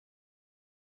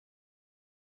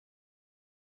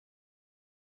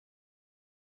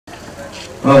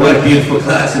Well, what a beautiful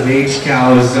class of age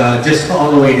cows, just all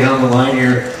the way down the line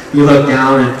here. You look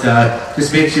down, it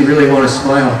just makes you really want to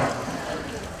smile.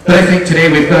 But I think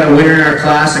today we've got a winner in our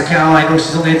class, a cow. I know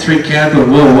she's only in 3 calves, but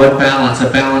whoa, what balance, a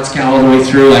balanced cow all the way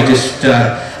through.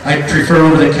 I prefer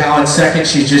over the cow in second.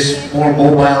 She's just more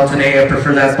mobile today. I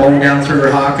prefer that bone down through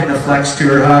her hock and the flex to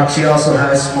her hock. She also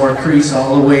has some more crease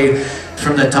all the way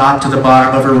from the top to the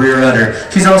bottom of her rear udder.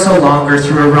 She's also longer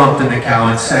through her rump than the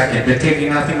cow in second, but taking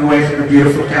nothing away from the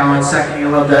beautiful cow in second, you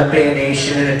love that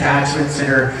bayonetation and attachments in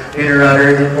her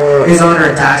udder. His on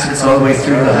her attachments all the way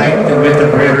through the height and width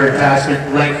of her udder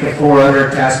attachment, length of 4 udder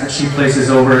attachments she places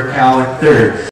over a cow in third.